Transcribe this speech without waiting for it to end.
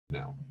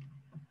Now.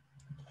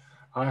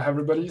 Hi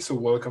everybody, so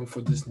welcome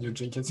for this new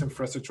Jenkins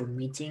infrastructure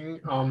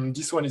meeting.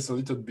 This one is a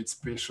little bit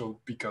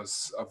special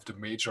because of the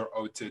major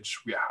outage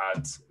we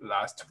had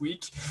last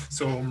week.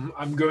 So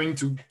I'm going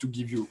to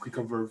give you a quick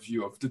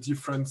overview of the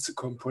different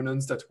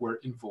components that were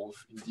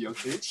involved in the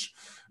outage,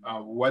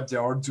 what they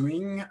are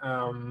doing,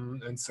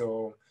 and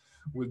so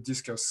we'll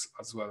discuss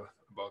as well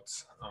about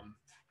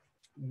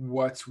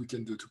what we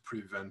can do to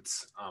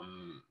prevent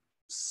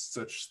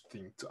such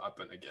thing to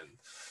happen again.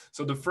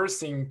 So the first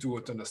thing to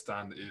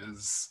understand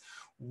is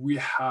we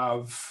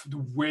have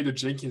the way the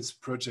Jenkins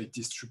project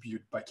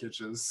distribute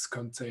packages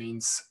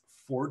contains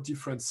 4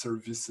 different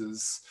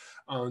services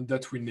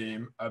that we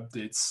name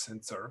updates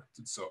center.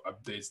 So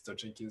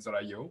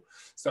updates.jenkins.io.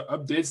 So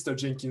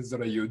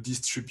updates.jenkins.io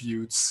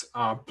distributes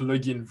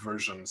plugin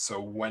version. So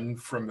when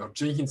from your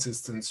Jenkins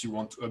instance you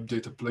want to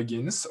update a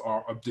plugins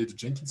or update the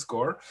Jenkins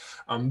core,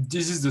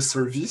 this is the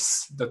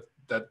service that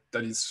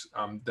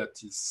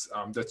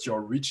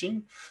you're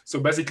reaching. So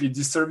basically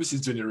this service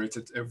is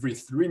generated every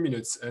 3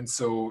 minutes, and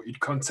so it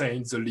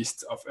contains a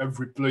list of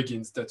every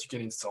plugins that you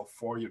can install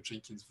for your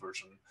Jenkins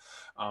version.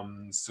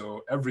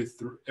 So every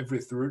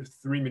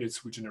 3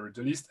 minutes we generate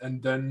the list,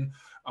 and then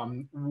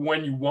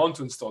when you want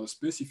to install a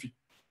specific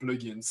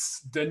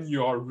plugins, then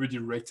you are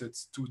redirected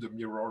to the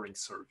mirroring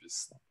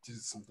service. This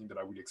is something that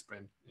I will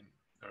explain in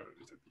a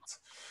little bit.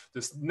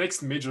 This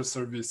next major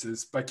service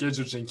is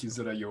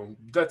package.jenkins.io.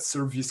 That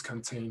service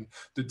contains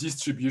the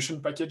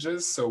distribution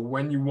packages. So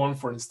when you want,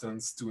 for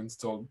instance, to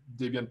install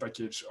Debian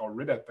package or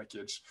Red Hat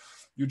package,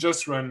 you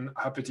just run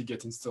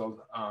apt-get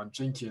install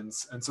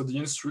Jenkins. And so the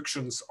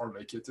instructions are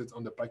located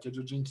on the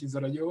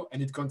package.jenkins.io,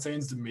 and it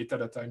contains the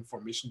metadata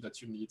information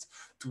that you need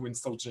to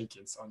install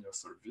Jenkins on your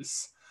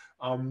service.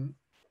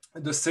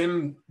 The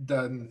same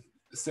than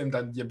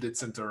the update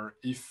center.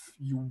 If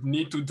you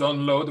need to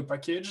download a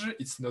package,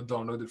 it's not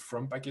downloaded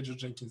from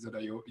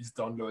package.jenkins.io, it's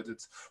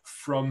downloaded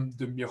from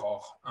the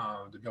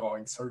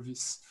mirroring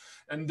service.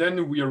 And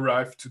then we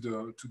arrive to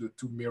the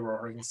 2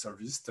 mirroring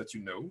service that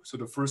you know. So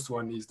the first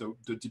one is the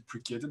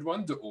deprecated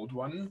one, the old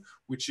one,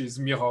 which is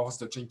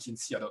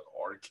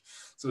mirrors.jenkinsia.org.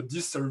 So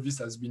this service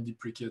has been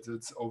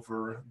deprecated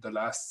over the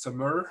last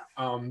summer.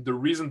 The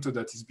reason to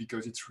that is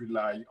because it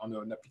relies on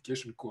an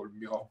application called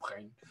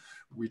MirrorBrain,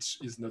 which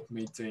is not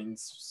maintained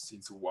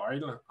since a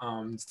while.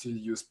 Still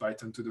use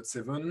Python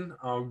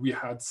 2.7. We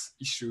had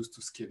issues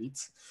to scale it.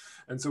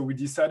 And so we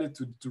decided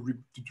to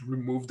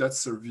remove that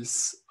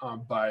service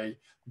by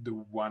the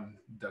one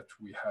that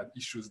we had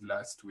issues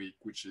last week,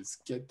 which is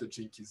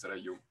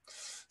get.jenkins.io.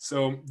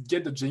 So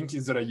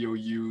get.jenkins.io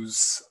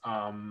use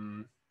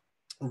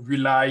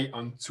rely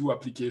on 2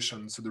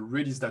 applications. So the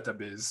Redis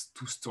database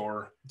to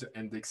store the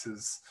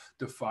indexes,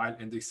 the file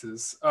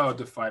indexes,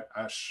 the file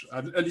hash,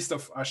 a list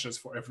of hashes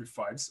for every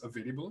files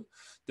available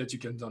that you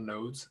can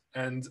download.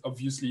 And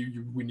obviously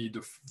we need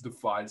the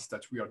files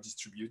that we are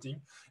distributing,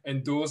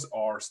 and those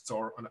are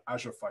stored on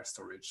Azure File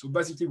Storage. So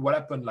basically what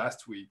happened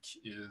last week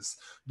is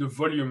the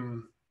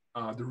volume,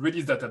 the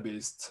Redis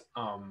database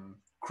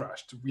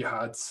crashed. We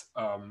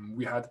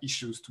had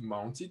issues to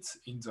mount it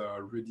in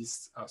the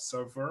Redis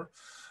server.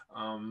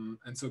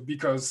 And so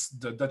because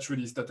that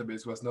Redis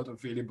database was not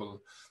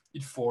available,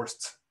 it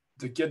forced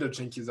the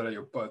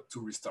get.jenkins.io pod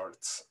to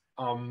restart.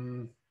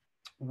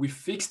 We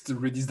fixed the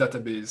Redis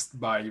database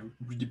by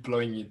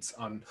redeploying it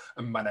on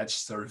a managed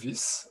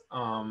service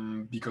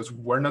because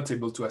we're not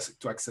able to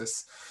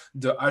access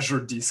the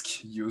Azure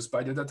disk used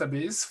by the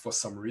database for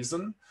some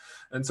reason.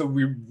 And so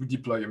we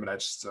deploy a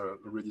managed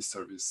Redis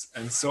service.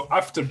 And so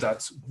after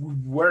that, we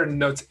were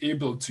not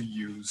able to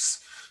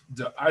use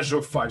the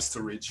Azure file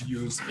storage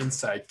used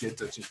inside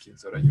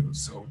get.jenkins.io.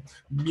 So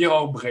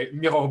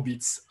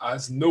MirrorBits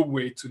has no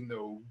way to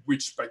know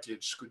which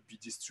package could be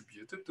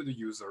distributed to the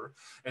user.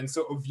 And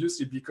so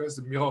obviously, because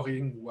the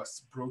mirroring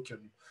was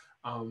broken,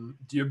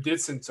 the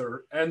update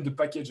center and the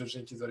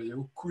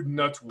package.jenkins.io could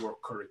not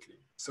work correctly.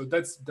 So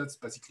that's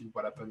basically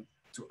what happened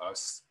to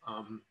us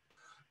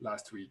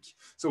last week.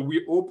 So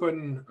we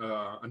opened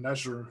an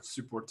Azure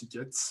support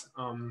ticket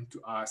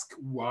to ask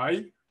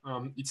why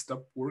it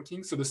stopped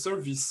working. So the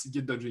service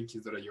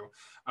get.jenkins.io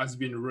has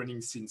been running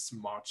since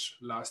March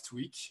last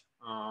week,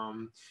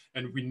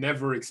 and we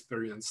never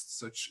experienced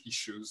such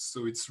issues.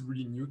 So it's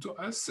really new to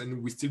us,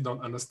 and we still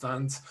don't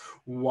understand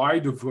why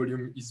the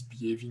volume is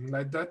behaving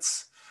like that.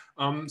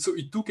 So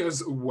it took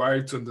us a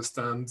while to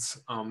understand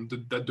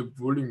that the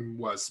volume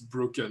was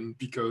broken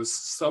because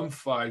some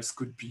files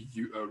could be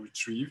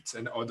retrieved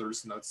and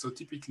others not. So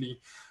typically,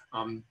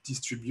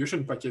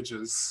 distribution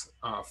packages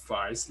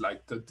files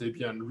like the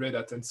Debian, Red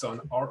Hat, and so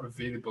on are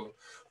available.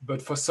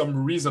 But for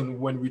some reason,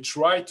 when we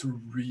try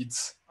to read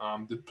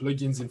the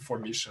plugins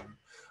information,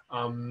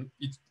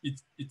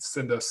 it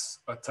sends us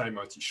a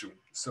timeout issue.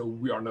 So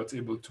we are not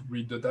able to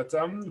read the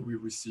data. We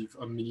receive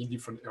many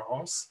different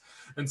errors.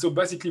 And so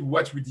basically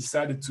what we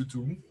decided to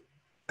do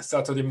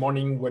Saturday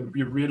morning, when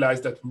we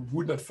realized that we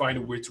would not find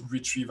a way to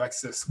retrieve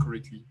access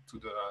correctly to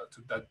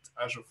that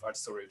Azure file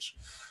storage,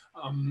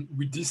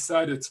 we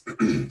decided,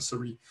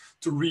 sorry,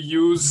 to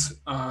reuse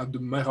the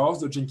mirrors,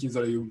 the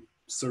Jenkins.io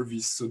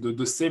service, so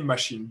the same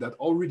machine that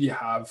already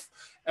have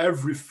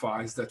every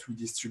files that we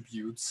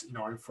distribute in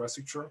our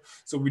infrastructure.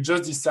 So we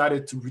just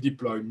decided to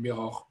redeploy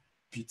mirror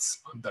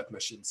bits on that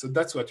machine. So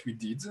that's what we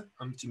did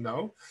until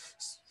now.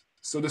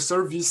 So the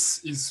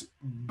service is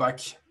back,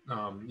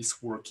 is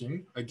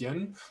working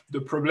again.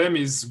 The problem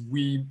is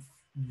we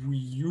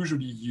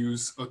usually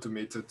use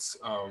automated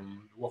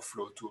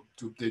workflow to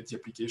update the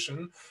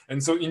application.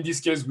 And so in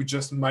this case, we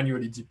just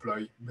manually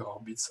deploy mirror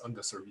bits on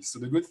the service. So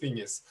the good thing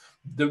is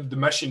the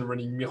machine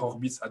running mirror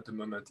bits at the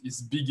moment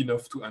is big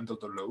enough to handle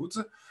the load.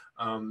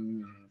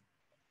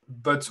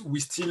 But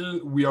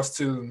we are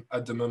still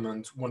at the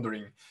moment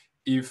wondering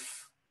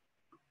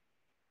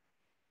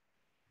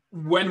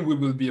when we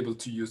will be able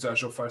to use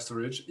Azure File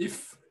Storage,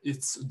 if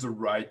it's the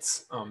right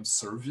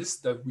service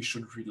that we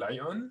should rely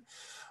on.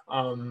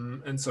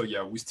 And so,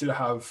 yeah, we still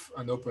have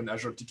an open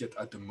Azure ticket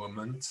at the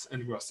moment,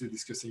 and we are still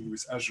discussing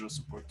with Azure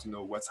support to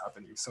know what's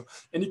happening. So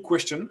any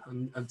question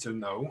until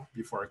now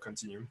before I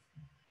continue?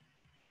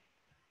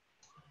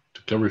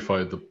 To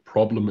clarify, the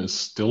problem is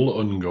still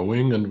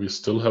ongoing and we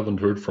still haven't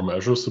heard from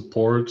Azure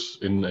support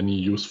in any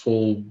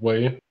useful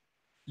way?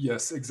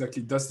 Yes,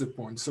 exactly. That's the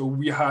point. So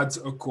we had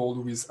a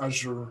call with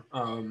Azure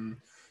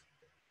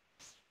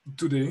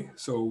today.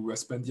 So we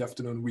spent the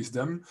afternoon with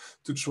them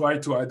to try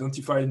to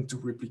identify and to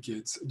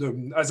replicate.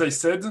 As I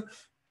said,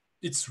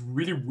 it's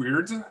really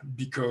weird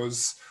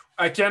because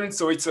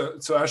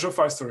so Azure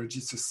File Storage,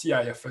 it's a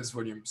CIFS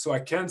volume. So I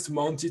can't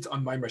mount it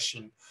on my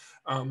machine.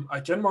 I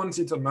can mount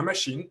it on my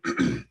machine.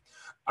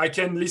 I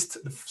can list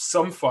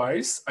some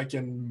files, I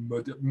can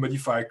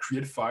modify,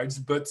 create files,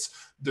 but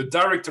the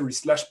directory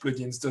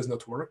 /plugins does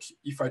not work.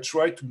 If I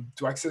try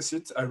to access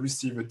it, I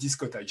receive a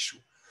Discota issue.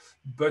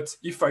 But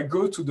if I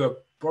go to the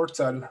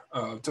portal,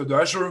 to the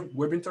Azure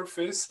web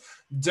interface,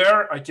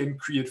 there I can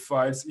create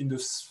files in the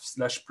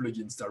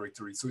 /plugins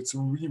directory. So it's a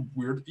really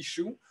weird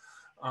issue.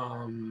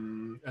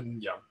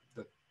 And yeah,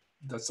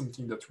 that's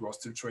something that we are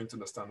still trying to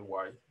understand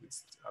why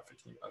it's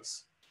affecting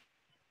us.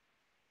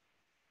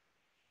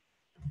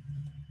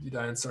 Did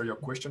I answer your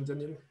question,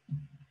 Daniel?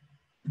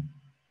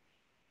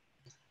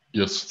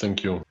 Yes,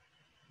 thank you.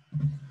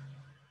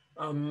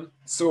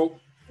 So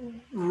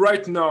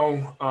right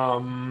now,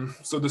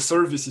 so the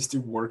service is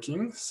still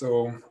working.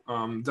 So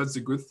that's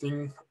a good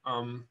thing.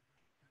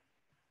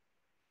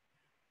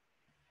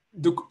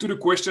 The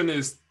question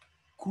is,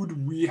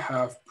 could we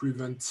have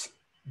prevented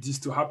this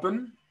to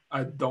happen?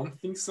 I don't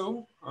think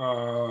so.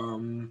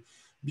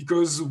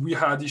 Because we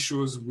had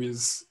issues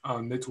with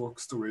network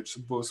storage,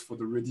 both for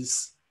the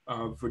Redis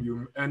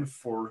volume and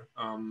for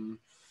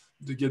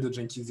the Get the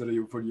Jenkins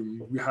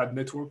volume. We had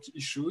network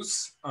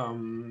issues,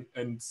 and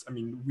I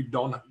mean we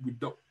don't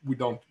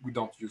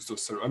use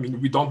those. I mean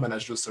we don't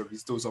manage those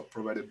services; those are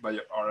provided by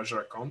our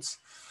Azure accounts.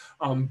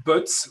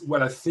 But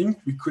what I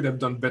think we could have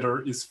done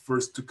better is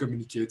first to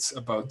communicate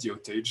about the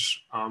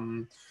outage.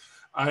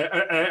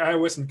 I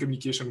was in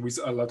communication with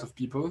a lot of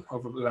people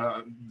over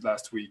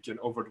last week and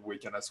over the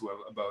weekend as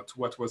well about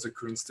what was the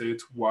current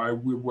state, why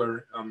we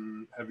were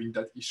having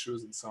that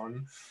issues and so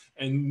on.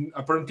 And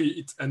apparently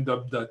it ended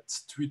up that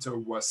Twitter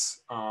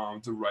was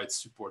the right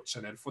support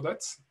channel for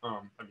that.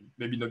 I mean,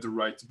 maybe not the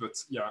right,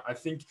 but yeah, I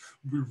think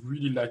we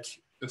really like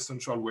a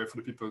central way for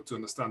the people to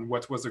understand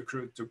what was the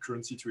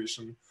current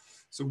situation.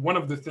 So one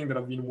of the things that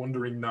I've been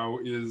wondering now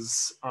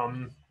is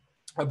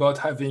about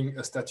having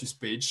a status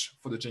page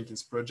for the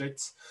Jenkins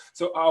project.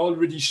 So I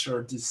already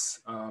shared this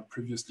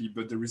previously,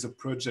 but there is a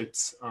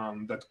project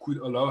that could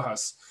allow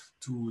us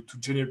to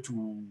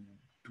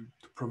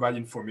provide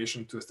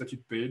information to a status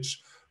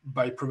page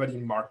by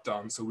providing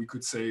Markdown. So we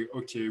could say,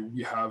 okay,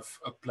 we have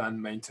a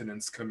planned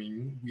maintenance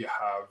coming, we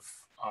have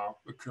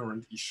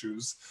current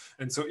issues.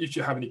 And so if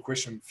you have any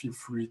question, feel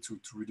free to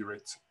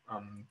redirect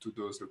to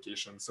those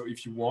locations. So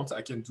if you want,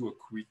 I can do a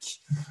quick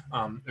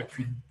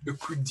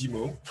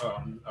demo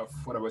of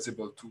what I was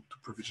able to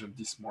provision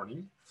this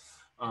morning.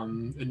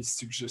 Any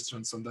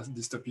suggestions on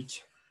this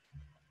topic?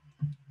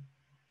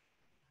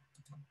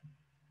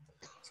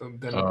 So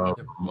then,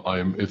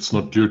 it's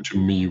not clear to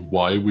me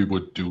why we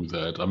would do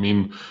that. I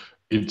mean,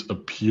 it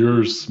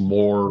appears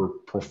more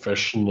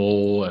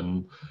professional,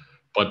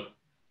 but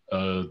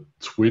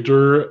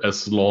Twitter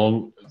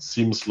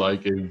seems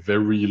like a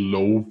very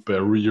low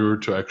barrier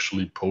to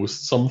actually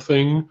post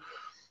something.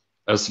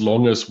 As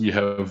long as we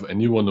have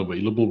anyone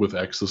available with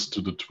access to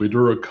the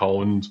Twitter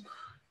account,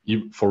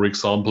 for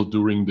example,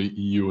 during the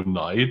EU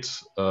night,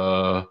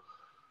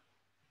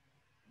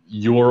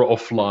 you're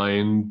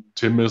offline,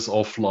 Tim is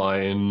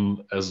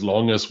offline. As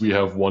long as we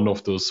have one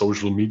of the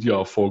social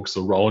media folks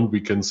around, we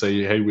can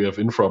say, hey, we have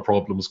infra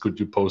problems, could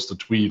you post a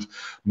tweet?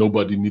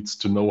 Nobody needs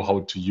to know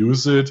how to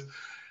use it.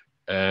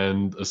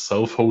 And a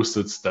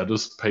self-hosted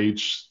status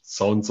page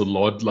sounds a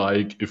lot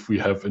like if we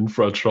have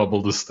infra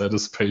trouble, the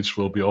status page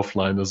will be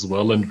offline as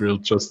well, and we'll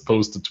just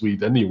post a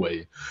tweet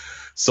anyway.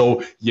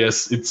 So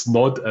yes, it's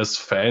not as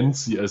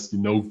fancy as,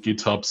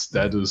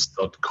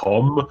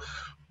 githubstatus.com,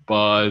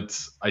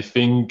 but I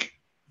think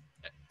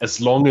as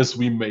long as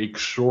we make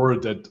sure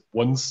that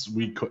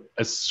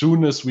as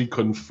soon as we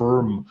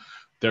confirm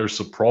there's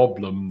a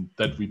problem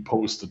that we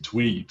post a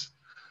tweet,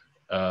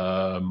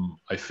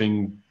 I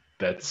think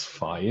that's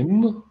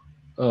fine.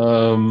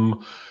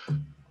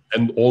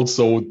 And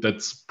also,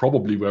 that's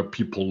probably where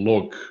people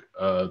look.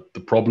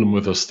 The problem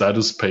with a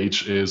status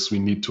page is we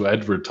need to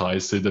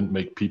advertise it and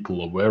make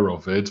people aware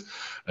of it.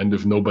 And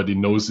if nobody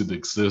knows it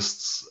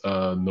exists,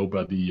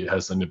 nobody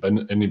has any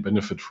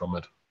benefit from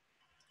it.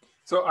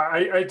 So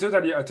I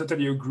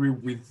totally agree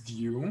with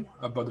you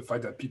about the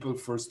fact that people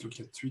first look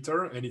at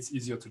Twitter, and it's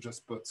easier to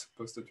just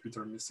post a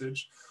Twitter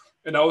message.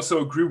 And I also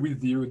agree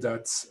with you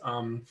that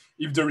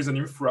if there is an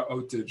infra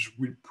outage,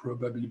 we'll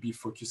probably be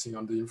focusing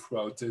on the infra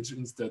outage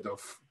instead of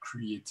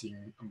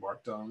creating a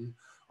markdown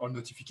or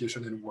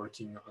notification and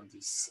working on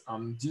this.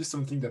 This is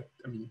something that,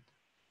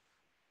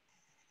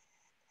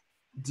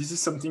 this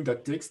is something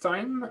that takes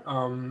time.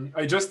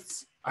 I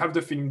just have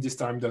the feeling this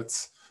time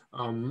that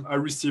I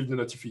received the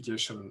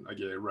notification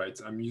again, right?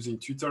 I'm using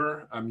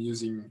Twitter, I'm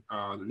using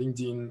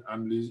LinkedIn,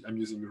 I'm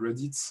using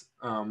Reddit,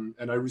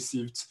 and I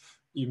received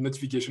a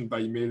notification by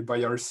email, by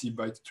RC,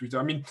 by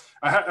Twitter.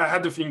 I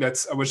had the feeling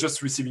that I was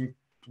just receiving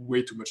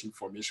way too much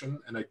information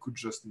and I could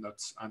just not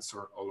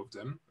answer all of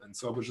them. And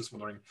so I was just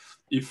wondering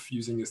if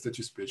using a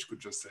status page could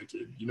just say,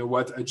 okay, you know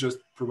what, I just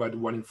provide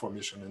one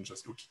information and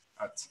just look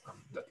at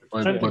that.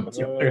 I don't think it's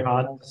too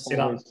hard to set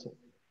up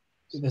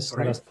the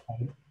status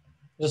page.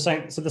 Just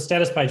saying, so the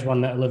status page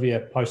one that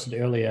Olivia posted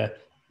earlier,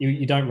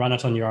 you don't run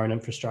it on your own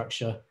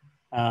infrastructure.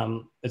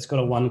 It's got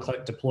a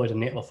one-click deploy to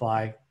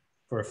Netlify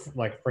for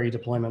a free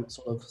deployment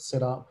sort of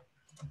setup.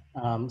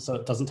 So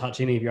it doesn't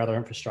touch any of your other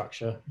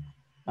infrastructure.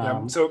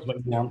 So what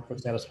you want for a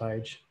status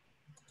page.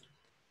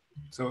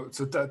 So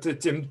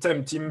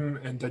that, Tim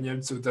and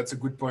Daniel, so that's a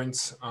good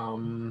point.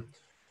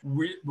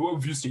 We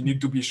obviously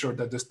need to be sure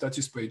that the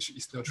status page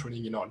is not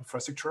running in our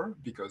infrastructure,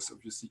 because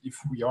obviously if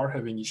we are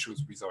having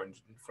issues with our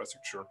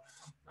infrastructure,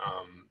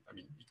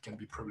 it can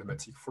be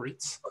problematic for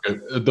it. Okay.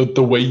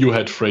 The way you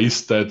had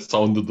phrased that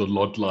sounded a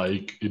lot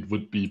like it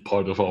would be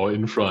part of our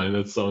infra, and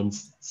that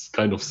sounds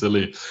kind of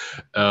silly.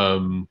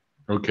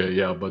 Okay,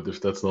 yeah, but if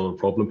that's not a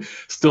problem.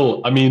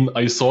 Still,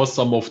 I saw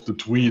some of the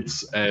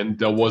tweets and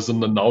there was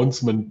an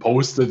announcement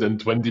posted and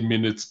 20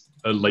 minutes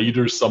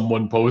later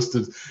someone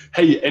posted,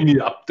 hey, any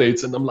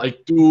updates? And I'm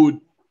like,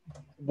 dude,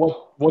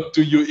 what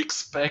do you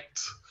expect?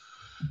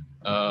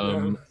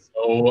 So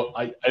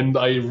I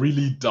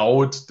really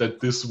doubt that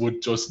this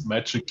would just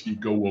magically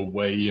go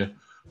away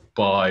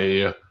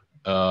by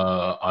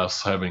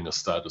us having a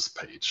status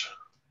page.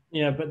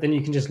 Yeah, but then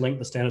you can just link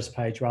the status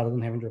page rather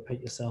than having to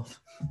repeat yourself.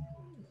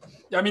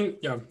 I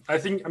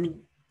think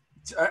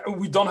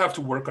we don't have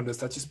to work on the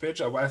status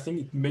page. I think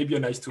it may be a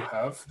nice to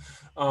have.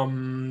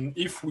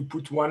 If we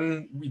put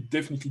one, it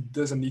definitely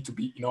doesn't need to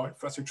be in our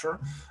infrastructure.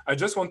 I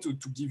just want to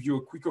give you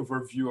a quick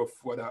overview of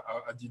what I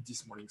did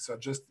this morning. So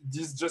this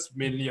is just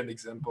mainly an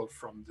example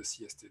from the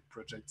CST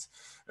project.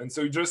 And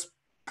so you just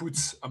put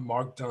a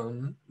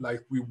markdown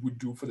like we would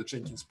do for the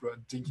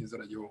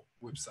Jenkins.io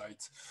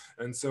website.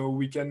 And so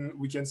we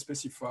can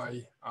specify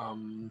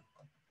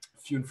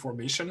few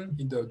information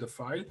in the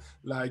file,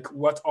 like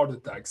what are the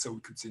tags. So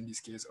we could say in this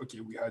case, okay,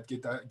 we had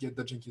get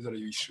the Jenkins.io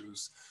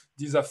issues.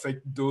 These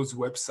affect those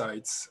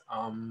websites.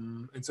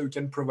 And so we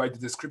can provide the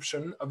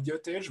description of the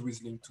outage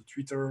with link to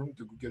Twitter,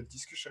 the Google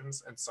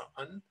discussions, and so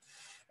on.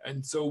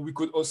 And so we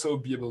could also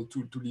be able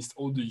to list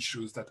all the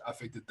issues that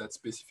affected that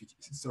specific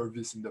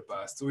service in the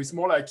past. So it's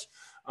more like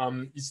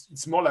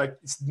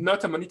it's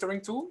not a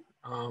monitoring tool.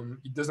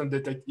 It doesn't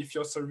detect if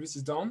your service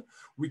is down.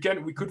 We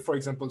could, for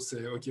example,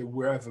 say, okay,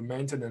 we have a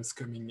maintenance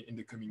coming in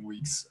the coming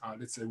weeks.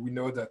 Let's say we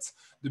know that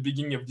the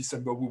beginning of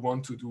December we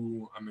want to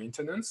do a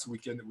maintenance. We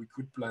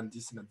could plan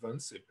this in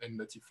advance and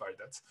notify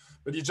that.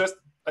 But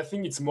I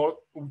think it's more,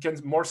 we can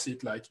more see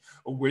it like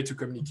a way to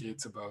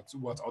communicate about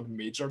what are the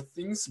major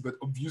things. But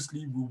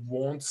obviously we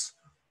won't.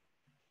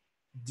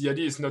 The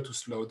idea is not to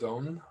slow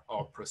down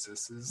our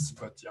processes,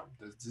 but yeah,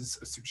 these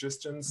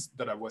suggestions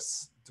that I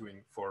was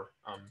doing for.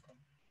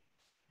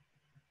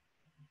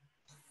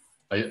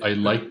 I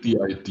like the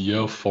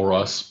idea for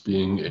us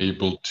being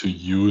able to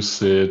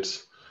use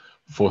it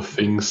for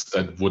things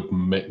that would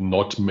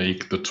not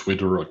make the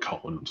Twitter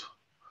account.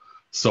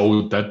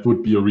 So that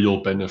would be a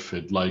real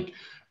benefit. Like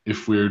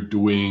if we're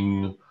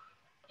doing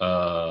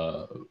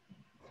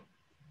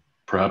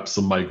perhaps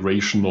a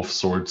migration of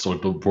sorts, or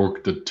the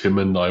work that Tim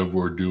and I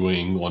were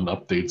doing on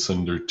Update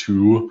Sender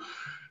 2,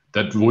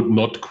 that would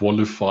not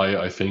qualify,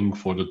 I think,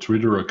 for the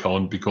Twitter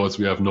account, because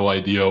we have no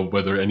idea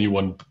whether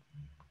anyone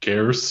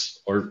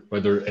cares or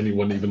whether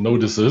anyone even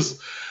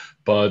notices.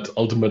 But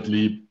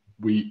ultimately,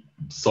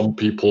 some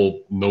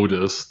people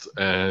noticed,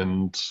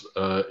 and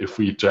if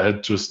we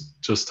had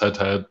just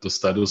had the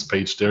status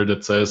page there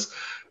that says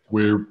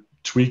we're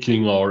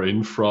tweaking our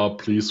infra,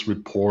 please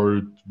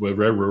report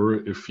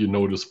wherever if you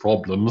notice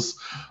problems,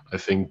 I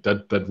think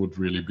that would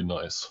really be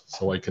nice.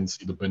 So I can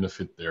see the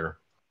benefit there.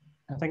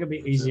 I think it'd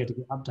be easier to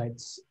get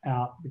updates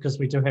out because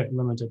we do have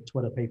limited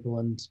Twitter people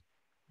and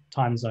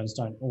time zones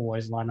don't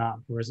always line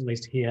up, whereas at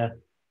least here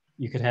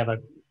you could have a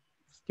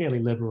fairly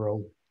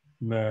liberal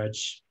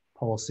merge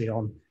policy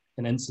on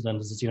an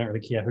incident is that you don't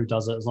really care who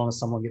does it as long as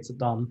someone gets it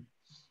done.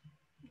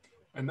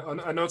 And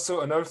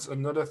also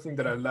another thing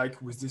that I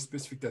like with this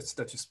specific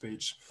status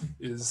page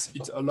is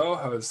it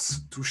allows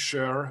us to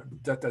share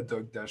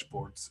Datadog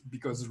dashboards,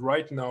 because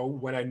right now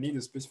when I need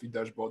a specific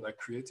dashboard, I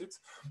create it,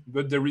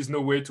 but there is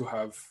no way to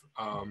have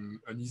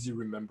an easy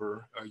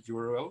remember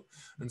URL.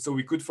 And so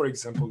we could, for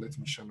example, let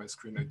me share my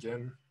screen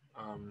again.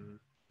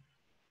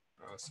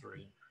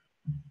 Sorry.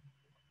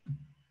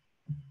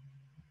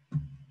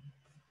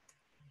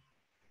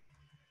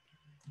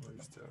 Where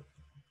is that?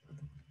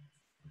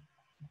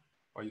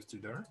 Are you still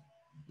there?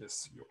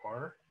 Yes, you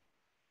are.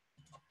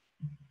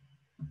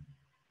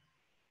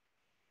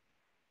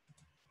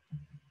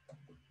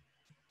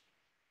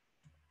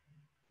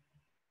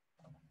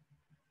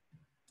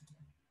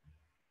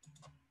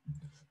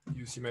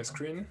 You see my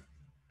screen?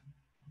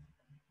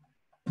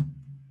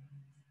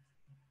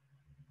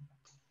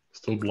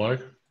 Still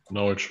black?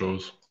 Now it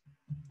shows.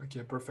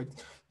 Okay,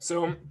 perfect.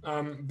 So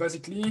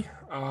basically,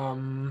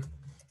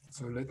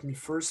 so let me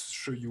first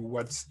show you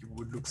what it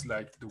would look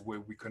like the way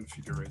we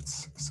configure it.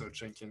 So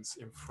Jenkins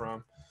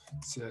Infra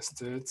CS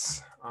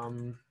states.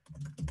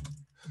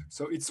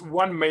 So it's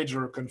one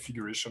major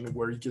configuration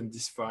where you can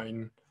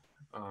define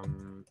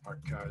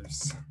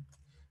archives.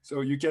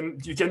 So you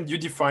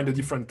define the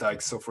different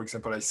tags. So for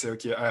example, I say,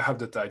 okay, I have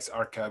the tags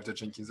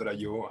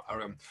archive.jenkins.io,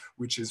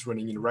 which is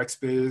running in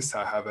Rackspace.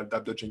 I have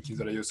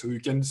adapt.jenkins.io. So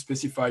you can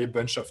specify a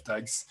bunch of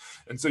tags.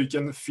 And so you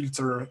can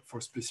filter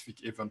for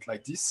specific event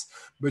like this,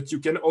 but you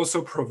can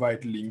also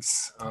provide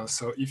links.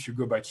 So if you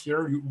go back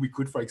here, we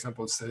could, for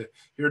example, say,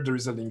 here, there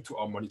is a link to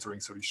our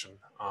monitoring solution.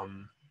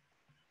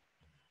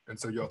 And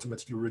so you're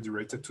automatically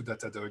redirected to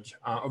Datadog.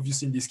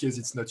 Obviously, in this case,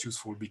 it's not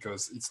useful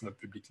because it's not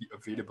publicly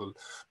available.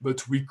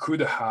 But we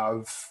could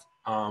have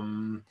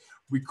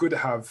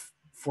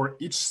for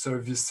each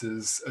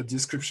services a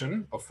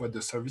description of what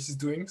the service is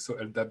doing. So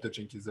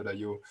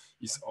ldap.jenkins.io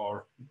is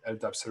our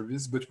LDAP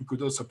service, but we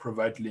could also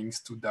provide links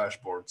to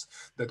dashboards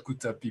that could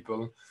tell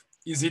people,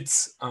 is it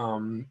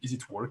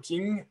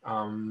working?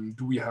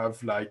 Do we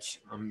have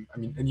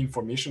any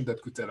information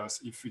that could tell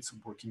us if it's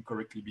working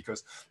correctly?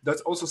 Because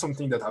that's also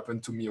something that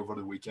happened to me over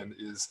the weekend,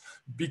 is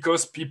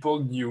because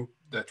people knew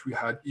that we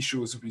had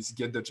issues with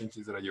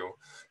get.jenkins.io.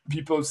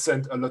 People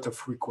sent a lot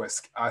of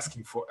requests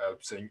asking for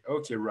help, saying,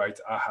 okay, right,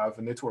 I have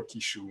a network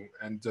issue.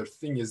 And the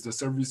thing is, the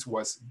service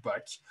was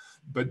back.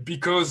 But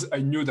because I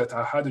knew that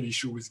I had an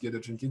issue with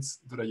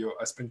get.jenkins.io,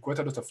 I spent quite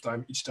a lot of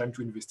time each time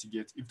to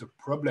investigate if the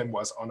problem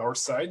was on our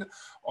side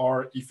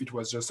or if it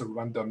was just a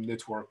random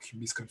network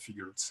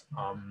misconfigured.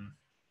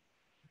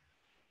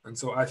 And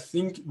so I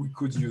think we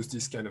could use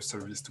this kind of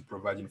service to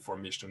provide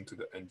information to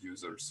the end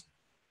users.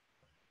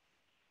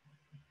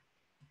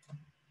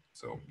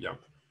 So yeah.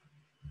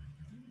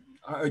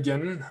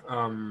 Again,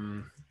 how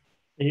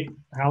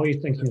are you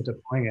thinking of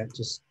deploying it?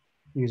 Just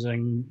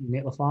using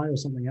Netlify or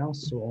something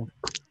else, or?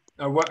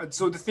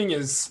 So the thing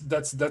is,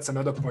 that's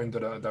another point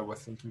that I was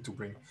thinking to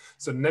bring.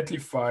 So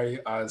Netlify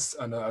as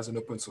an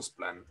open source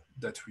plan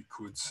that we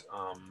could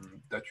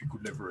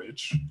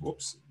leverage.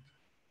 Oops,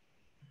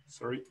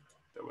 sorry,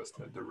 that was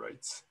not the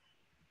right.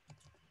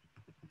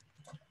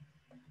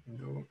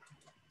 No.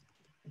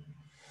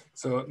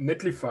 So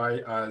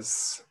Netlify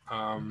as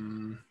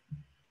an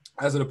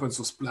open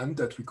source plan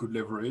that we could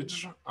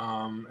leverage,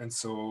 and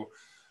so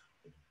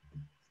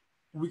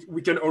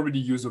we can already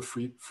use a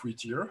free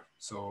tier.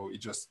 So it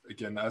just,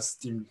 again, as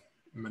Tim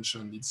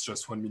mentioned, it's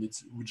just 1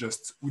 minute. We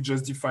just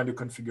define the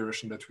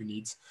configuration that we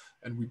need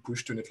and we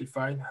push to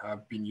Netlify.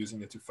 I've been using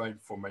Netlify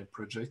for my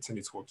project and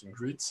it's working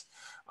great.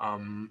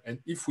 And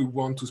if we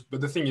want to, but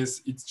the thing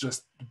is, it's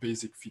just the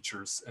basic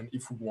features. And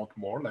if we want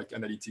more, like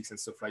analytics and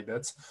stuff like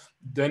that,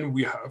 then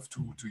we have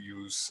to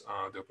use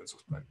the open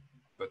source plan.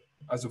 But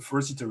as a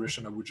first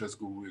iteration, I would just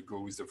go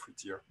with the free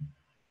tier.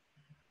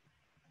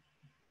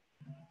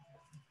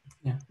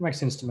 Yeah, makes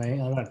sense to me. I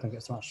don't think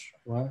it's much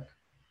work.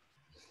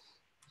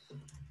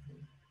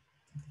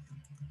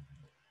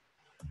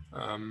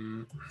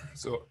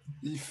 So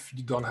if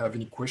you don't have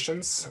any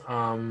questions,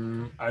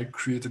 I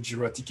create a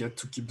Jira ticket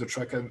to keep the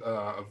track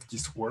of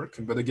this work.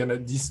 But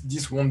again,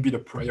 this won't be the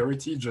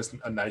priority, just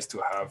a nice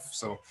to have.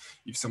 So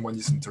if someone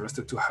is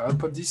interested to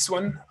help on this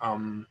one,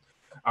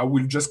 I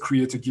will just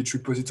create a Git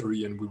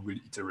repository and we will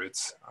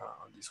iterate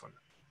on this one.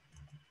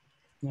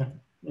 Yeah,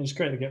 it's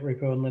great to get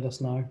repo and let us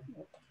know.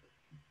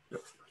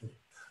 Yep.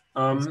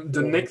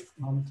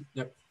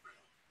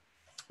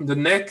 The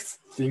next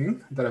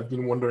thing that I've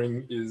been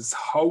wondering is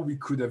how we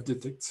could have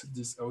detected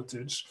this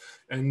outage.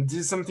 And this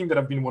is something that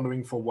I've been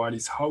wondering for a while,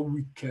 is how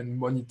we can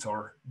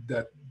monitor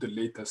that the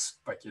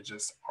latest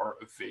packages are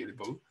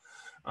available.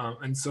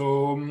 And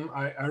so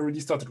I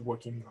already started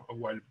working a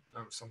while,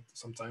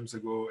 some times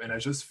ago, and I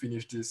just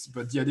finished this.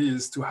 But the idea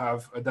is to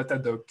have a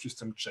Datadog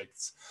custom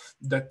checks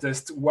that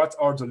test what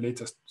are the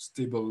latest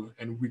stable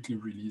and weekly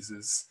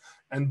releases,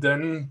 and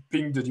then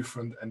ping the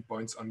different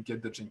endpoints on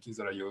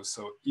get.jenkins.io.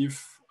 So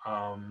if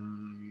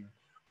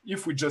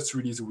if we just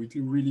release a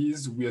weekly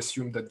release, we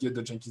assume that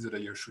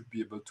get.jenkins.io should be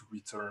able to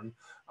return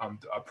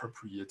the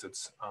appropriated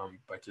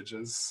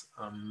packages.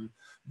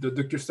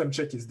 The custom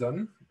check is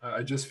done.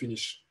 I just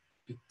finished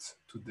it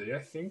today, I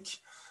think.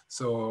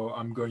 So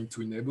I'm going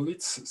to enable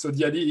it. So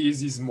the idea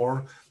is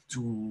more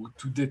to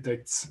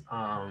detect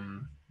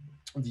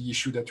the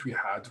issue that we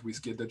had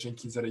with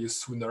get.jenkins.io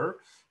sooner,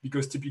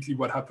 because typically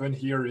what happened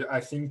here, I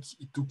think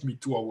it took me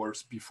 2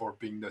 hours before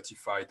being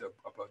notified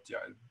about the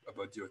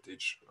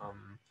outage.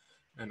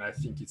 And I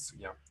think it's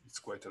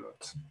quite a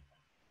lot.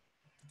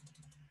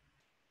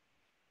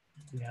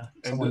 Yeah,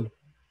 someone,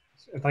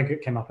 I think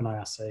it came up in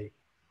IRC. I'm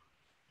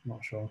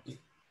not sure.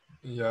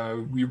 Yeah,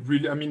 we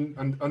really, I mean,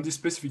 on this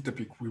specific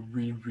topic, we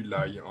really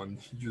rely on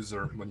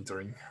user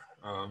monitoring.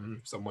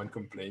 Someone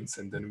complains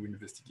and then we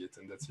investigate,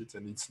 and that's it.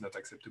 And it's not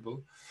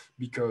acceptable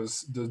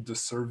because the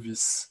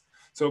service.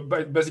 So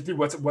basically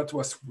what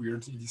was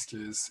weird in this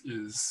case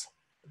is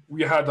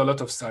we had a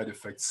lot of side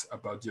effects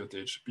about the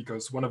outage,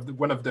 because one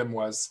of them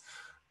was,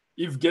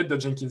 if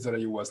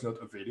get.jenkins.io was not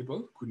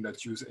available, could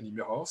not use any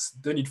mirrors,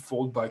 then it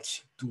falls back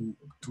to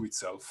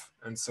itself.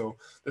 And so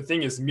the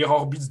thing is,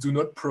 mirror bits do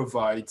not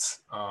provide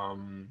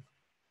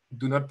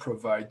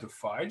the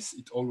files.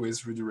 It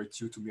always redirects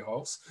you to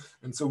mirrors.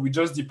 And so we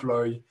just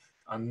deploy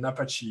an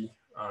Apache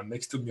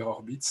next to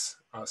mirror bits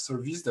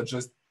service that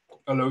just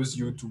allows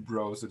you to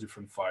browse the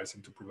different files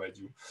and to provide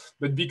you.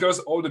 But because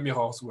all the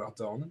mirrors were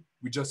down,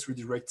 we just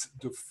redirect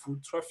the full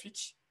traffic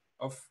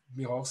of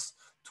mirrors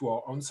to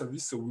our own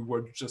service. So we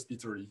were just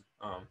literally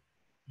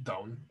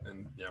down,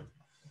 and yeah.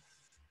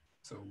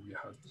 So we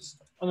had this.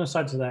 On the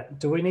side to that,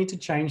 do we need to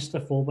change the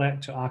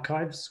fallback to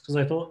archives? Because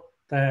I thought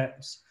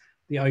that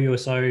the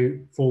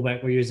OUSO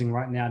fallback we're using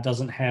right now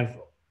doesn't have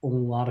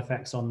all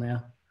artifacts on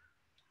there.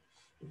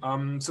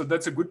 So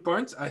that's a good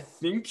point. I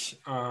think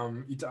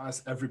it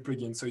has every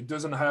plugin. So it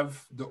doesn't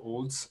have the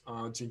old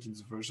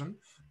Jenkins version,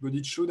 but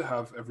it should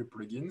have every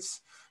plugins.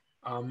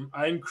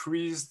 I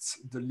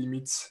increased the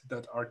limit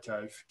that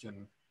archive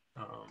can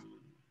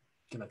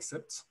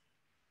accept.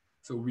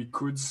 So we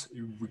could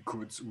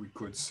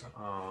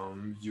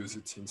use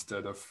it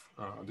instead of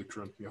the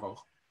current mirror.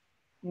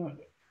 Yeah.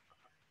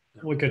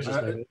 We could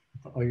just leave it.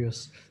 Oh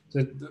yes.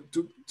 So,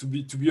 to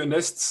be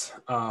honest,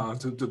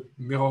 the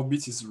mirror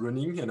bit is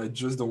running, and I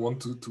just don't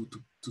want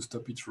to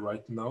stop it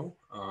right now.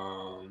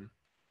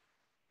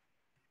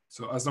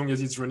 So as long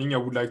as it's running, I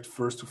would like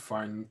first to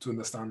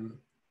understand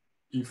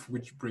if,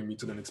 which bring me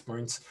to the next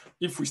point,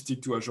 if we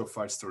stick to Azure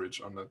file storage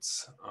or not.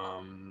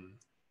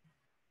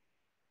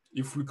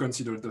 If we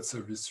consider that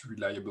service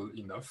reliable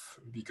enough,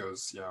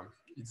 because yeah,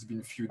 it's been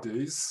a few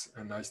days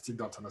and I still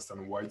don't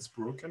understand why it's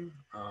broken.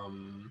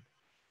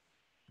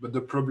 But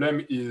the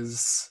problem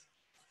is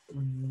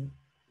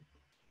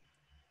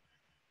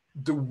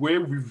the way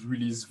we've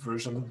released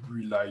version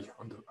rely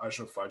on the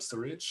Azure file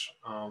storage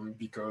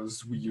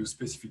because we use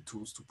specific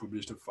tools to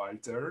publish the file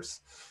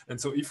tails.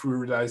 And so if we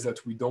realize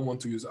that we don't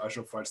want to use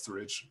Azure file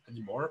storage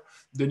anymore,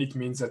 then it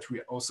means that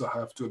we also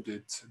have to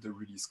update the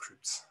release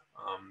scripts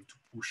to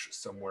push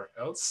somewhere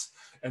else.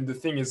 And the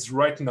thing is,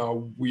 right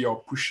now, we are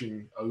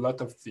pushing a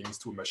lot of things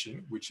to a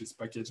machine, which is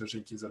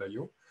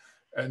package.jenkins.io.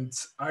 And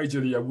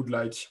ideally, I would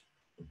like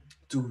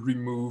to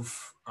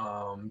remove,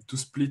 to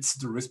split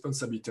the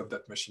responsibility of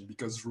that machine,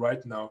 because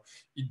right now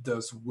it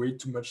does way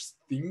too much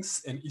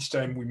things. And each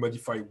time we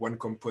modify one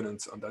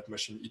component on that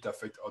machine, it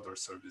affects other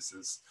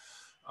services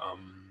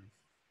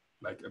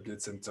like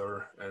Update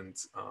Center and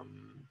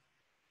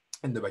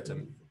the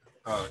backend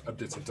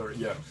Update Center,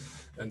 yeah,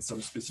 and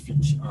some specific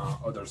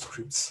other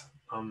scripts.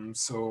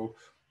 So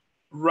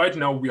right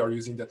now we are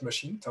using that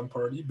machine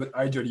temporarily, but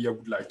ideally I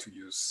would like to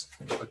use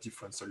a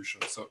different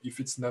solution. So if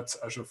it's not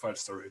Azure file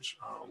storage,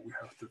 we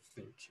have to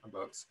think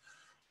about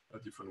a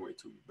different way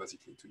to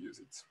basically to use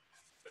it.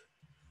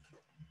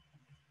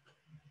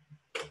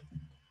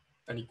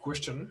 Any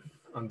question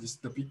on this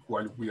topic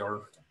while we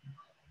are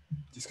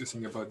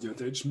discussing about the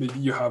outage? Maybe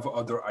you have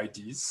other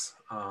ideas.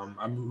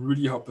 I'm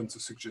really open to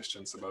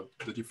suggestions about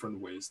the different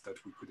ways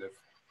that we could have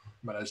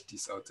managed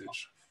this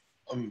outage.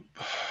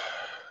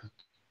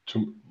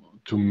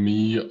 To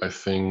me, I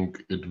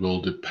think it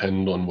will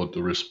depend on what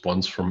the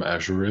response from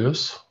Azure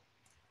is,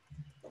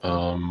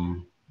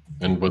 and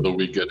whether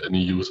we get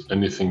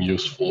anything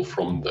useful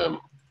from them.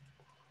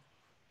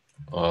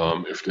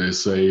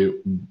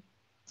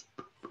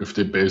 If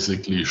they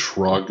basically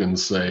shrug and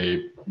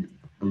say,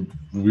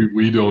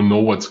 we don't know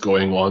what's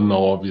going on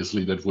now,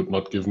 obviously that would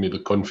not give me the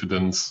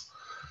confidence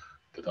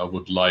that I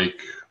would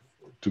like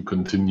to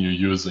continue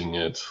using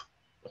it.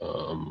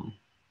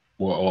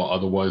 Or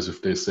otherwise, if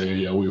they say,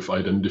 yeah, we've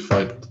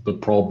identified the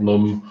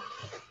problem,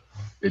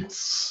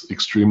 it's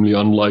extremely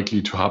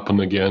unlikely to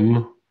happen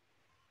again,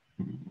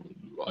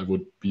 I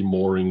would be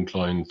more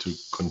inclined to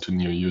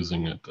continue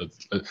using it.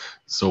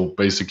 So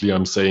basically,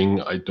 I'm saying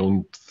I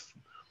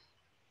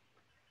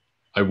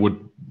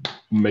would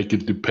make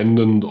it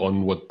dependent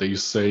on what they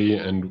say,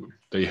 and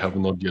they have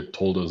not yet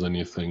told us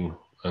anything.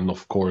 And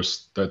of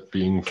course, that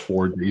being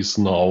 4 days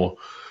now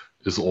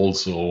is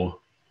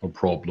also a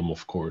problem,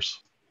 of course.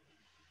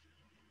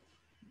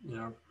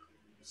 Yeah.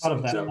 Part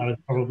of that I was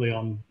probably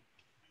on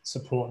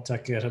support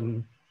ticket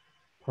and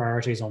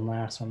priorities on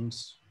that, and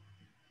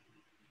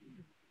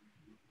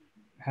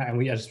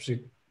we are just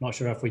not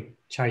sure if we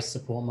chase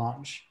support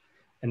much,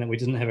 and that we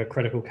didn't have a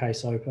critical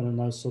case open and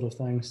those sort of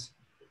things.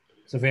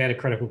 So if we had a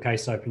critical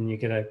case open, you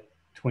get a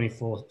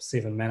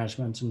 24/7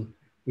 management, and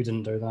we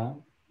didn't do that.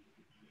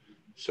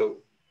 So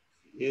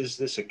is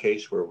this a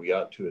case where we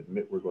ought to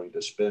admit we're going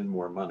to spend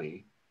more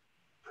money,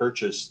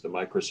 purchase the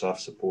Microsoft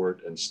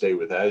support, and stay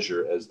with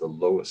Azure as the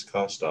lowest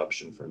cost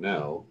option for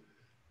now?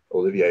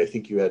 Olivia, I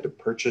think you had to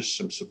purchase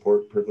some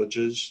support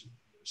privileges,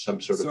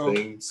 some sort of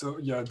thing. So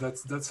yeah,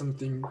 that's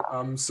something.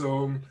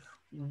 So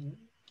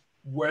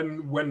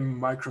when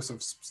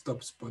Microsoft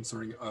stopped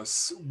sponsoring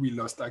us, we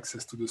lost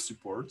access to the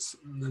support,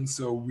 and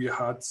so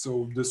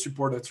the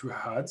support that we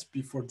had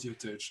before the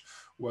outage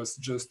was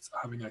just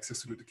having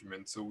access to the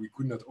document. So we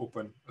could not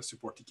open a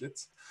support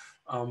ticket.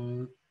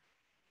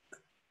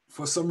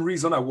 For some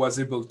reason, I was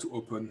able to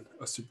open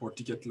a support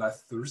ticket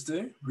last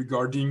Thursday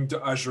regarding the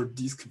Azure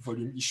disk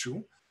volume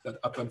issue that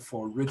happened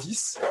for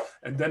Redis.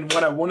 And then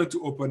when I wanted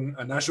to open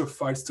an Azure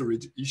file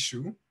storage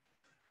issue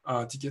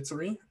ticket,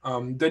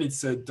 then it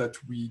said that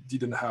we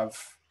didn't have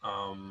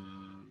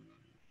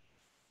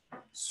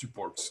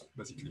support,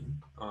 basically.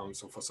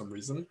 So for some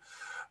reason.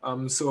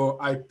 So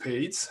I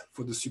paid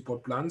for the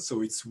support plan.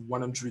 So it's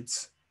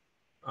 $100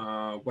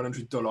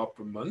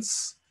 per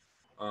month.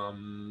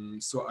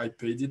 So I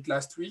paid it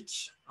last week.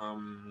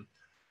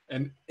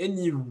 And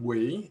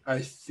anyway, I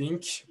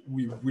think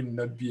we will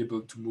not be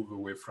able to move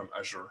away from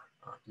Azure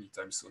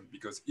anytime soon,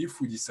 because if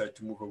we decide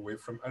to move away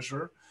from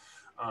Azure,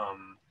 I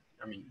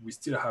mean,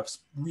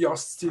 we are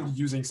still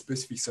using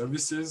specific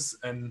services,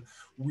 and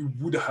we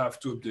would have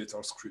to update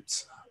our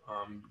scripts.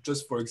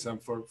 Just for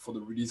example, for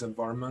the release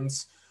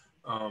environments,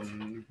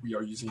 we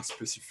are using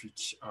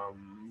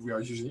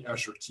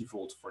Azure Key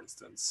Vault, for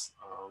instance.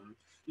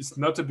 It's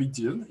not a big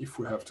deal if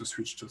we have to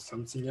switch to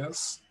something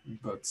else,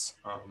 but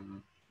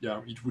yeah,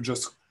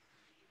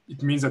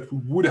 it means that we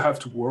would have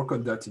to work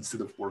on that instead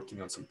of working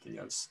on something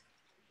else.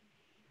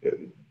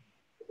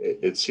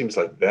 It seems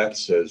like that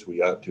says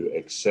we ought to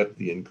accept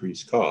the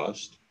increased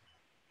cost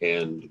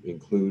and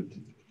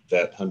include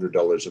that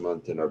 $100 a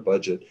month in our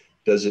budget.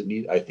 Does it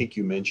need, I think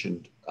you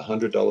mentioned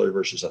 $100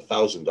 versus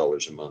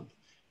 $1,000 a month.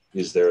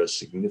 Is there a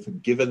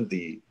significant, given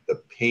the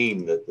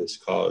pain that this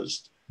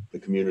caused the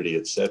community,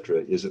 et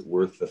cetera, is it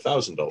worth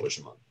 $1,000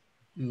 a month?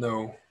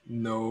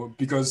 No,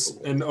 because,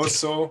 and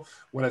also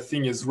what I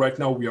think is right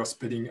now we are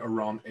spending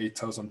around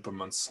 $8,000 per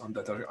month on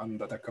that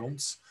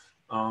account.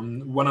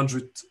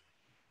 $100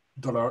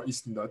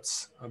 is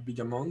not a big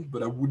amount,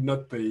 but I would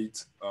not pay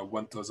it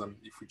 $1,000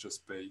 if we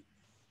just pay,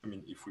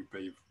 if we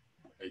pay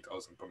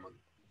 $8,000 per month,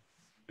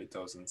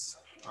 $8,000.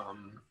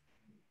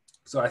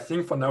 So I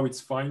think for now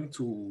it's fine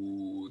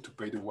to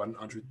pay the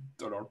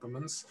 $100 per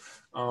month.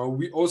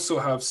 We also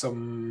have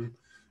some.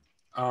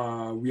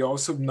 We are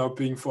also now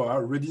paying for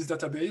our Redis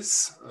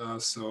database,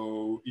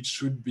 so it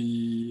should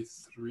be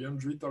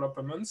 $300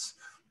 per month.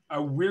 I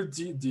will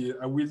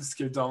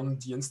scale down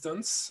the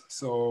instance.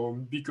 So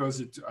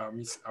because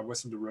I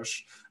was in the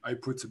rush, I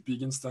put a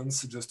big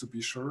instance just to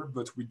be sure,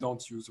 but we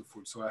don't use a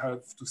full. So I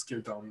have to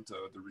scale down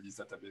the Redis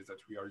database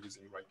that we are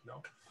using right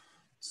now.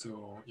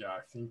 So yeah,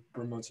 I think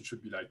per month it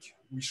should be like,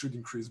 we should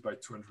increase by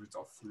 $200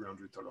 or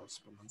 $300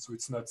 per month. So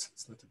it's not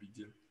a big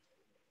deal.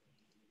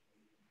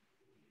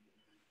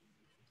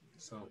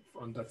 So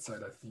on that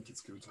side, I think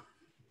it's good.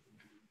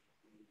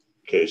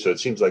 Okay, so it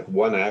seems like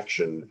one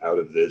action out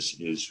of this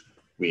is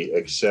we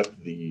accept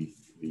the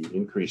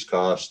increased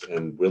cost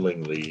and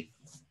willingly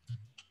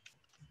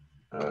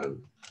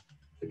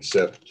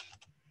accept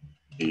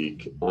the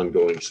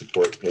ongoing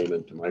support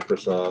payment to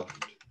Microsoft.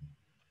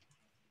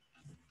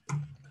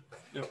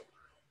 Yep.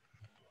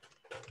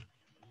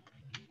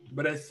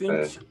 But I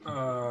think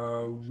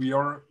we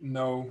are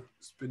now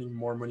spending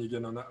more money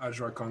again on the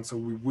Azure account, so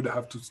we would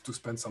have to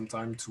spend some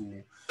time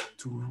to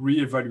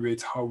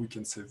reevaluate how we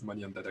can save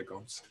money on that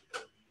account,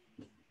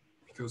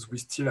 because we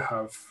still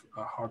have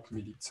a hard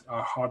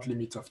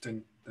limit of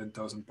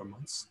 10,000 per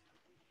month.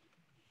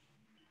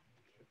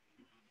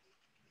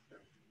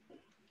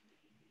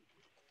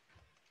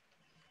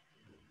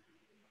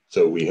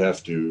 So we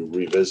have to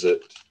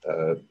revisit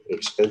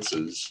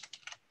expenses.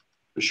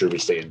 Be sure we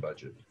stay in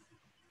budget.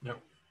 Yep.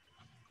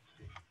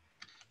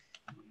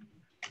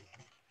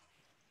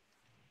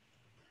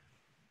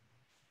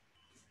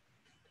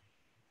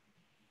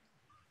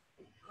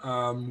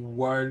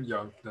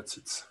 Yeah, that's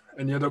it.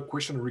 Any other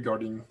question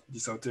regarding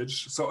this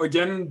outage? So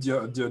again,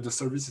 the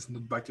service is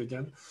not back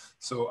again.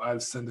 So I'll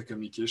send a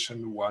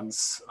communication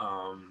once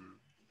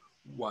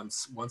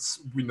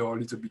we know a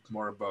little bit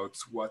more about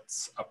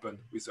what's happened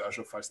with the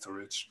Azure file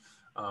storage,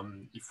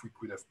 if we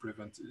could have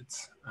prevented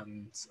it,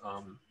 and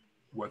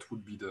what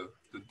would be the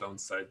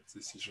downside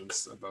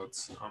decisions about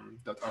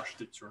that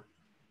architecture.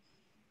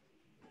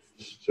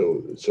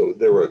 So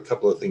there were a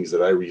couple of things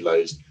that I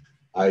realized.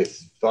 I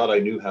thought I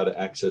knew how to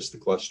access the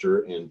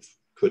cluster and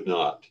could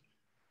not.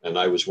 And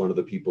I was one of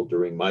the people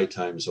during my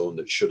time zone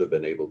that should have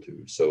been able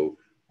to. So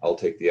I'll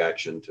take the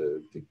action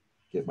to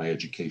get my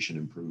education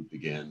improved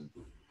again.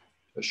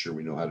 Sure,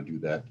 we know how to do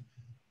that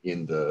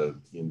in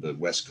the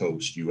West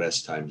Coast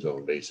US time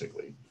zone,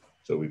 basically.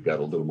 So we've got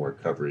a little more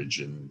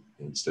coverage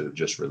instead of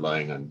just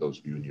relying on those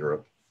of you in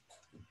Europe.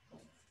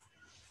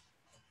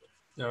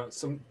 Yeah,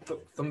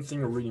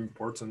 something really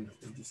important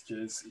in this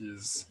case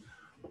is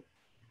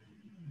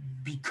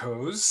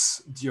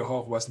because the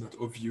error was not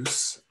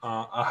obvious,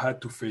 I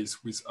had to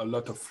face with a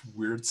lot of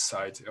weird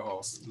side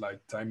errors, like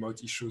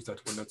timeout issues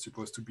that were not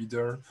supposed to be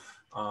there,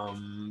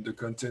 the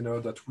container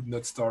that would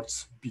not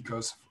start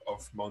because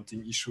of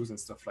mounting issues and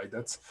stuff like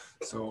that.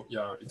 So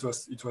yeah, it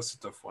was a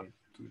tough one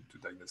to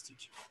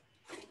diagnostic.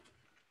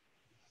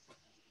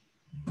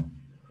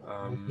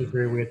 It's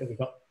very weird that we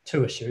got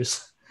two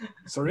issues.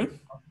 Sorry?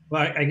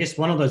 Well, I guess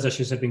one of those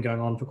issues had been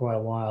going on for quite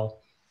a while.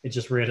 It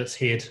just reared its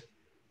head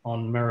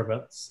on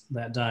Mirabits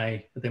that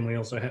day, but then we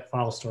also had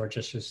file storage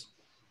issues.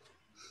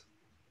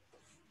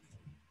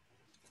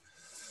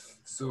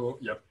 So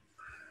yeah,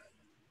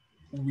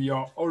 we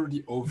are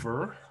already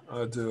over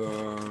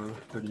the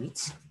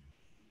limits.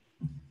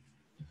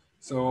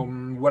 So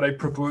what I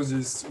propose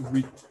is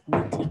we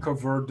quickly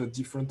cover the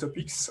different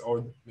topics,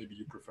 or maybe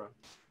you prefer.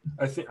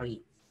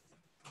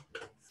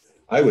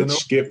 I would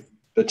skip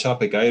the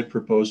topic I had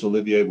proposed,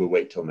 Olivier. We'll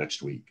wait till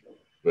next week.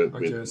 But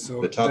okay,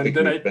 so the topic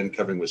we've been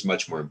covering was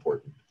much more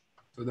important.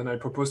 So then I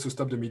propose to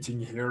stop the meeting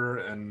here,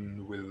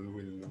 and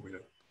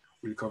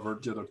we'll cover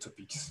the other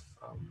topics.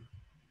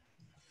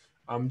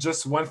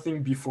 Just one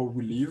thing before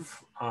we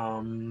leave.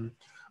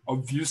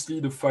 Obviously,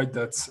 the fact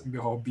that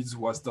mirror bids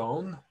was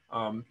down,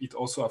 it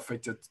also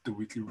affected the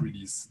weekly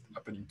release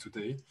happening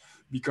today,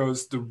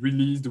 because the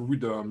release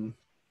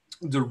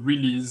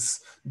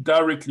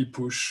directly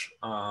push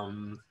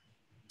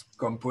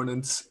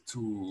components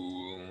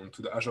to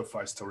the Azure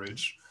file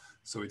storage,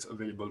 so it's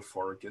available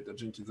for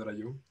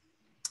get.jenkins.io.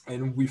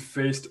 And we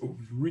faced a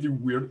really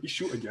weird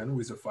issue again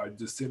with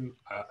the same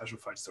Azure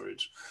file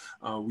storage,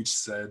 which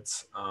said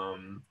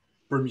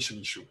permission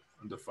issue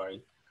on the file,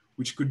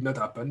 which could not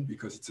happen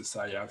because it's a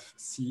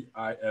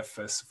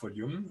CIFS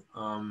volume.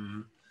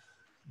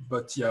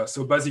 But yeah,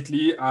 so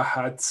basically I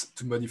had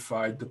to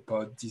modify the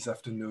pod this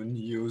afternoon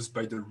used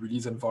by the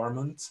release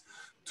environment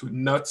to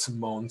not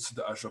mount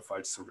the Azure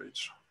file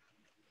storage.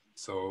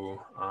 So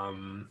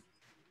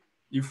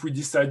if we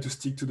decide to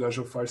stick to the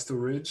Azure file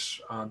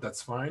storage,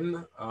 that's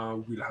fine.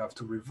 We'll have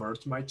to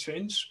revert my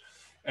change.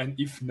 And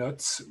if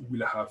not,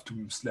 we'll have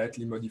to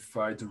slightly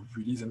modify the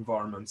release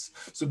environments.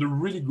 So the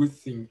really good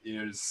thing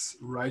is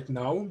right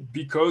now,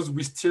 because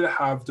we still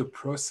have the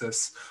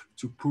process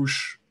to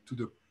push to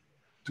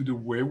the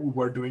way we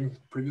were doing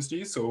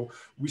previously. So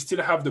we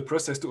still have the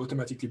process to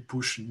automatically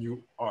push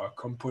new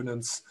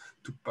components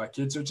to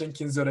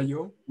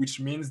package.jenkins.io, which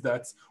means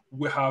that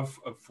we have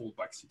a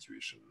fallback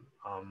situation.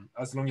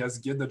 As long as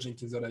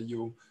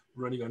get.jenkins.io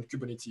running on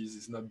Kubernetes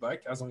is not back,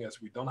 as long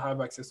as we don't have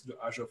access to the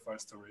Azure file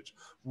storage,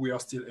 we are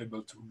still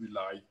able to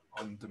rely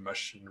on the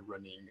machine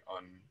running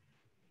on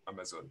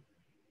Amazon.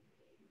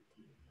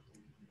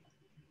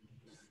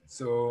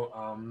 So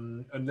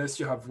unless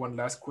you have one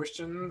last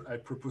question, I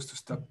propose to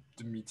stop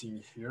the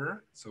meeting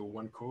here. So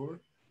one call,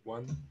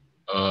 one.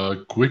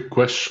 Quick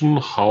question,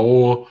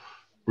 how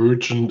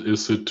urgent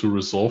is it to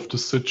resolve the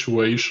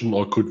situation,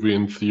 or could we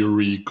in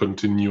theory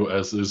continue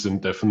as is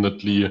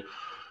indefinitely,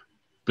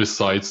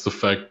 besides the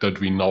fact that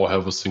we now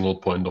have a single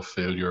point of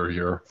failure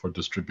here for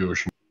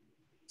distribution?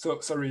 So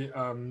sorry,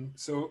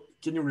 so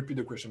can you repeat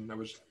the question?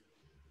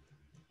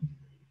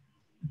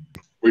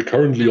 We're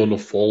currently on a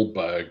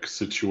fallback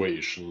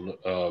situation.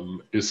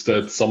 Is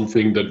that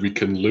something that we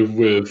can live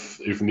with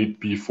if need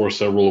be for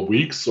several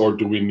weeks, or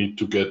do we need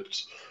to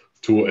get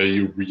to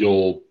a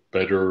real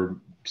better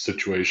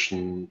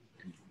situation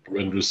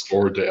and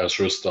restore the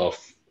Azure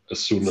stuff as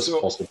soon as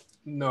possible?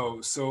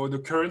 No, so the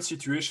current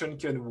situation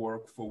can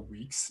work for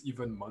weeks,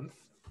 even months,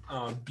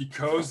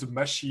 because the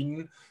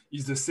machine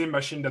is the same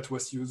machine that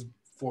was used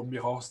for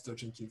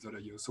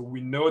mirrors.jenkins.io. So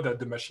we know that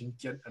the machine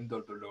can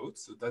handle the load,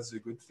 so that's a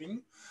good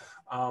thing.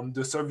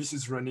 The service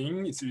is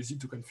running, it's easy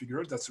to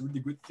configure, that's a really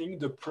good thing.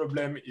 The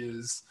problem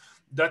is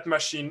that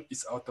machine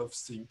is out of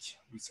sync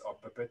with our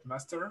Puppet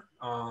master.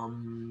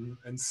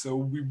 And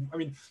so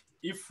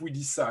if we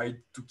decide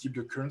to keep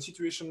the current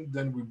situation,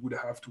 then we would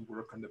have to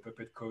work on the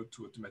Puppet code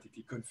to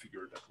automatically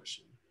configure that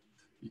machine,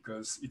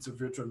 because it's a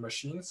virtual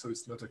machine, so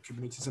it's not a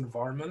Kubernetes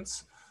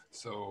environment.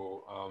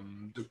 So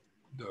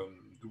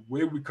the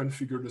way we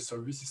configure the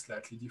service is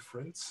slightly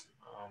different.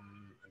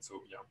 And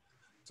so, yeah.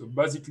 So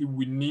basically,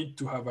 we need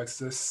to have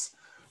access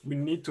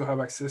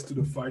to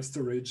the file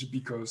storage,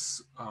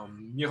 because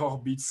mirror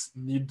bits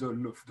need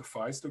the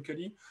files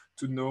locally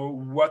to know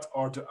what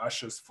are the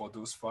hashes for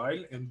those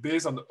files. And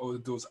based on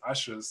those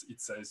hashes, it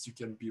says you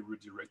can be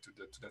redirected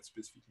to that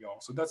specific mirror.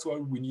 So that's why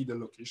we need a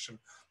location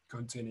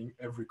containing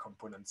every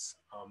component.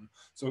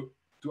 So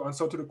to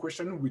answer to the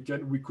question,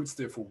 we could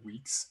stay for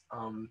weeks.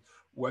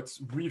 What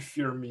really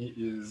fear me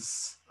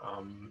is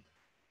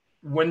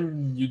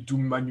when you do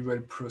manual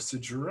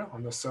procedure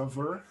on a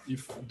server,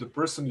 if the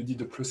person who did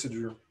the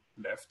procedure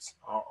left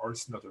or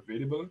is not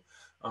available,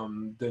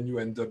 then you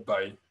end up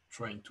by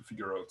trying to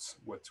figure out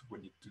what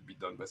would need to be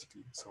done,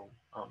 basically. So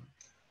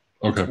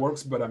Okay. it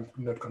works, but I'm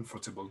not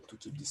comfortable to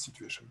keep this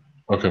situation.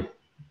 Okay,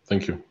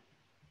 thank you.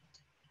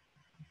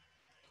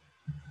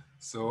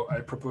 So I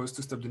propose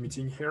to stop the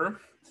meeting here.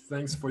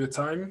 Thanks for your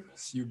time.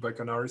 See you back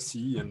on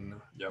RC, and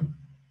yeah,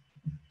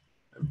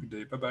 have a good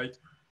day. Bye-bye.